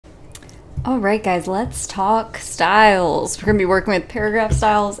All right, guys, let's talk styles. We're going to be working with paragraph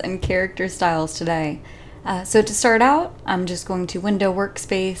styles and character styles today. So to start out, I'm just going to window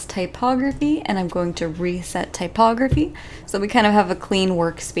workspace typography, and I'm going to reset typography so we kind of have a clean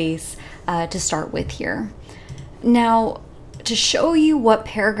workspace to start with here. Now, to show you what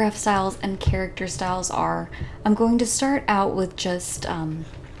paragraph styles and character styles are, I'm going to start out with just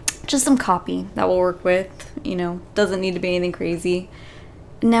some copy that we'll work with. Doesn't need to be anything crazy.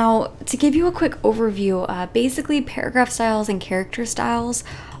 Now, to give you a quick overview, basically paragraph styles and character styles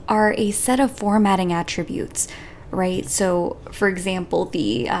are a set of formatting attributes, right? So, for example,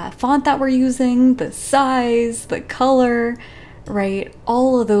 the font that we're using, the size, the color, right?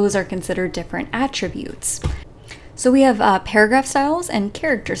 All of those are considered different attributes. So we have paragraph styles and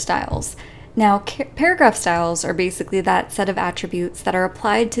character styles. Now, paragraph styles are basically that set of attributes that are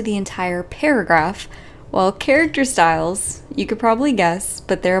applied to the entire paragraph. Well, character styles, you could probably guess,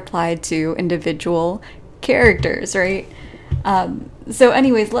 but they're applied to individual characters, right? So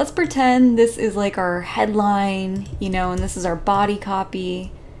anyways, let's pretend this is like our headline, and this is our body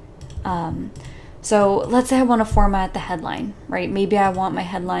copy. So let's say I want to format the headline, right? Maybe I want my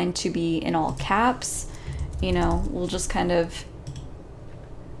headline to be in all caps. We'll just kind of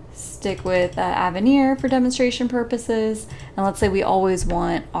stick with Avenir for demonstration purposes. And let's say we always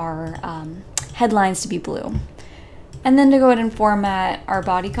want our headlines to be blue. And then to go ahead and format our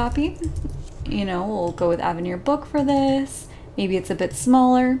body copy, we'll go with Avenir book for this. Maybe it's a bit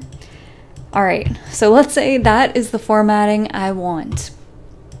smaller. All right, so let's say that is the formatting I want.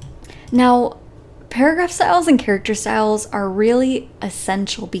 Now, paragraph styles and character styles are really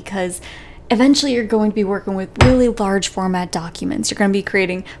essential because eventually you're going to be working with really large format documents. You're going to be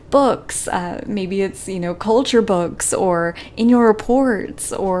creating books, maybe it's, culture books or in your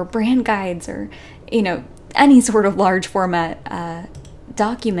reports or brand guides or, any sort of large format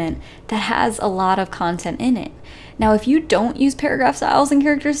document that has a lot of content in it. Now, if you don't use paragraph styles and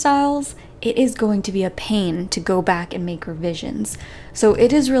character styles, it is going to be a pain to go back and make revisions. So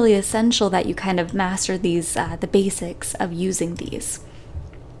it is really essential that you kind of master these, the basics of using these.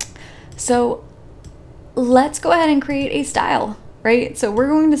 So let's go ahead and create a style, right? So we're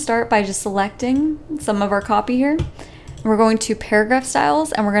going to start by just selecting some of our copy here. We're going to paragraph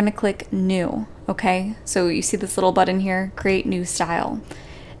styles and we're going to click new, okay? So you see this little button here, create new style.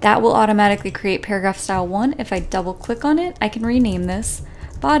 That will automatically create paragraph style 1. If I double click on it, I can rename this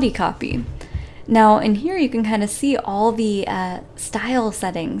body copy. Now in here you can kind of see all the style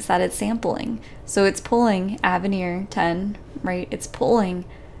settings that it's sampling. So it's pulling Avenir 10, right? It's pulling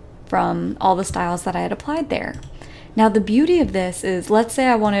from all the styles that I had applied there. Now the beauty of this is, let's say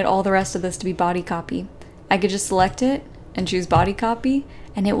I wanted all the rest of this to be body copy. I could just select it and choose body copy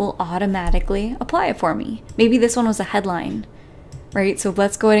and it will automatically apply it for me. Maybe this one was a headline, right? So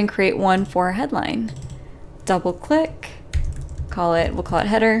let's go ahead and create one for a headline. Double click, we'll call it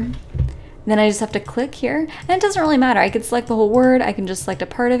header. Then I just have to click here and it doesn't really matter. I could select the whole word, I can just select a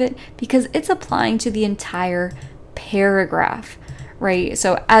part of it because it's applying to the entire paragraph. Right,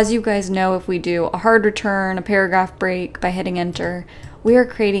 so as you guys know, if we do a hard return, a paragraph break by hitting enter, we are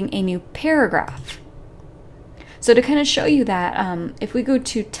creating a new paragraph. So to kind of show you that, if we go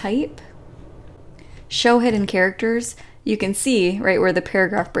to type, show hidden characters, you can see right where the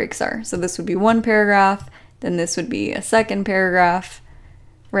paragraph breaks are. So this would be one paragraph, then this would be a second paragraph,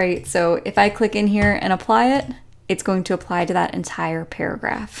 right? So if I click in here and apply it, it's going to apply to that entire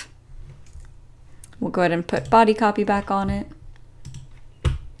paragraph. We'll go ahead and put body copy back on it.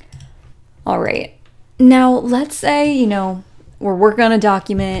 All right, now let's say, we're working on a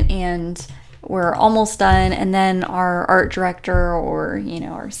document and we're almost done and then our art director or,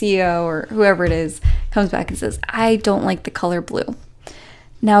 our CEO or whoever it is comes back and says, I don't like the color blue.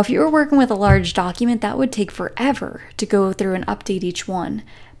 Now, if you were working with a large document, that would take forever to go through and update each one.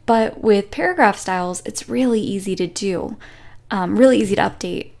 But with paragraph styles, it's really easy to do, really easy to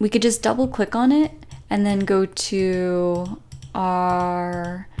update. We could just double click on it and then go to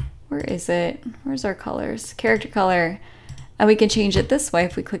our... where is it? Where's our colors? Character color. And we can change it this way.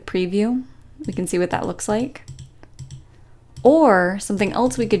 If we click preview, we can see what that looks like. Or something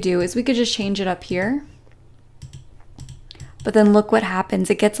else we could do is we could just change it up here. But then look what happens.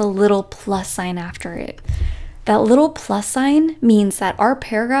 It gets a little plus sign after it. That little plus sign means that our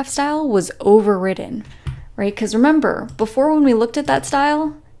paragraph style was overridden, right? Because remember, before when we looked at that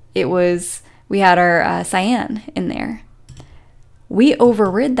style, we had our cyan in there. We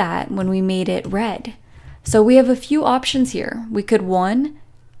overrid that when we made it red. So we have a few options here. We could, one,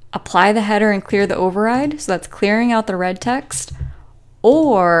 apply the header and clear the override. So that's clearing out the red text.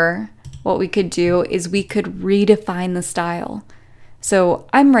 Or what we could do is we could redefine the style. So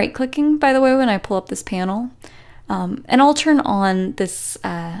I'm right clicking, by the way, when I pull up this panel. And I'll turn on this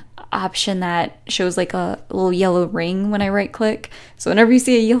option that shows like a little yellow ring when I right click. So whenever you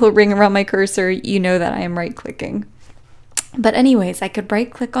see a yellow ring around my cursor, you know that I am right clicking. But anyways, I could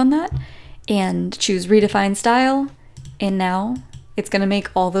right click on that and choose Redefine Style. And now it's going to make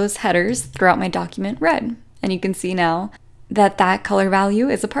all those headers throughout my document red. And you can see now that that color value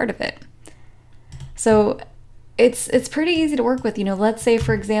is a part of it. So it's pretty easy to work with. You know, let's say,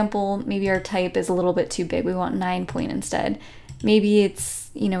 for example, maybe our type is a little bit too big. We want 9 point instead. Maybe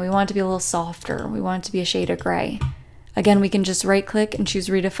it's, you know, we want it to be a little softer. We want it to be a shade of gray. Again, we can just right click and choose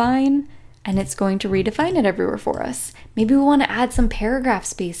redefine, and it's going to redefine it everywhere for us. Maybe we want to add some paragraph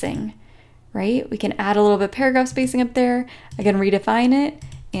spacing, right? We can add a little bit of paragraph spacing up there. Again, redefine it.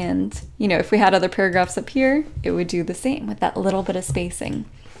 And, you know, if we had other paragraphs up here, it would do the same with that little bit of spacing.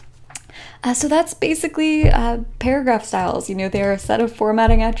 So that's basically paragraph styles. You know, they're a set of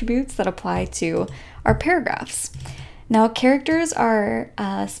formatting attributes that apply to our paragraphs. Now, characters are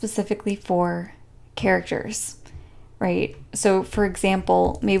specifically for characters, right? So, for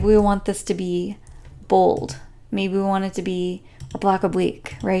example, maybe we want this to be bold. Maybe we want it to be a black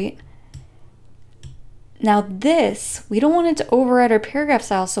oblique, right? Now this, we don't want it to override our paragraph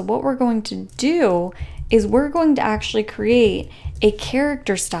style, so what we're going to do is we're going to actually create a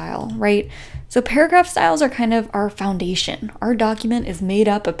character style, right? So paragraph styles are kind of our foundation. Our document is made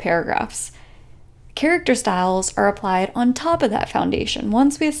up of paragraphs. Character styles are applied on top of that foundation.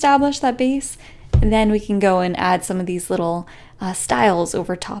 Once we establish that base, then we can go and add some of these little styles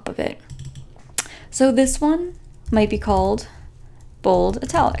over top of it. So this one might be called bold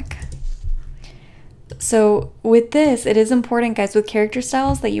italic. So with this, it is important, guys, with character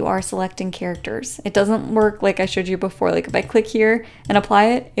styles that you are selecting characters. It doesn't work like I showed you before. Like if I click here and apply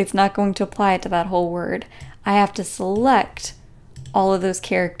it, it's not going to apply it to that whole word. I have to select all of those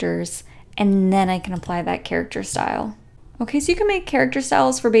characters and then I can apply that character style. Okay, so you can make character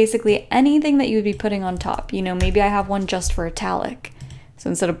styles for basically anything that you would be putting on top. You know, maybe I have one just for italic. So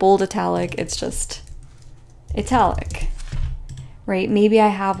instead of bold italic, it's just italic, right? Maybe I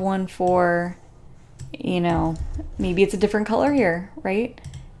have one for, you know, maybe it's a different color here, right?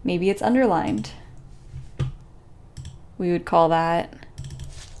 Maybe it's underlined. We would call that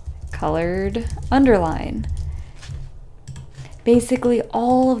colored underline. Basically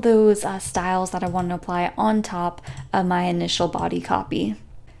all of those styles that I want to apply on top of my initial body copy.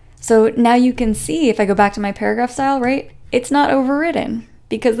 So now you can see if I go back to my paragraph style, right? It's not overridden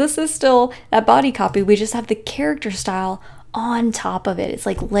because this is still that body copy. We just have the character style on top of it. It's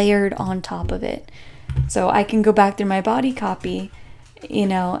like layered on top of it. So I can go back through my body copy, you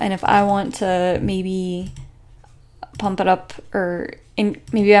know, and if I want to maybe pump it up or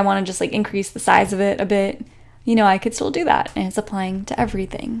maybe I want to just like increase the size of it a bit, you know, I could still do that, and it's applying to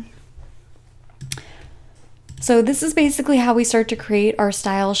everything. So this is basically how we start to create our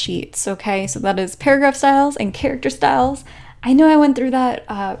style sheets, okay? So that is paragraph styles and character styles. I know I went through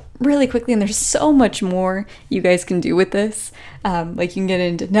that really quickly, and there's so much more you guys can do with this. Like you can get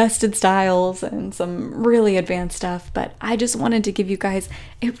into nested styles and some really advanced stuff, but I just wanted to give you guys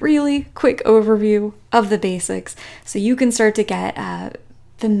a really quick overview of the basics so you can start to get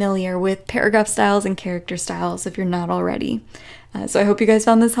familiar with paragraph styles and character styles if you're not already. So I hope you guys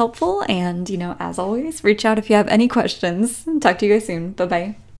found this helpful, and, you know, as always, reach out if you have any questions. Talk to you guys soon. Bye-bye.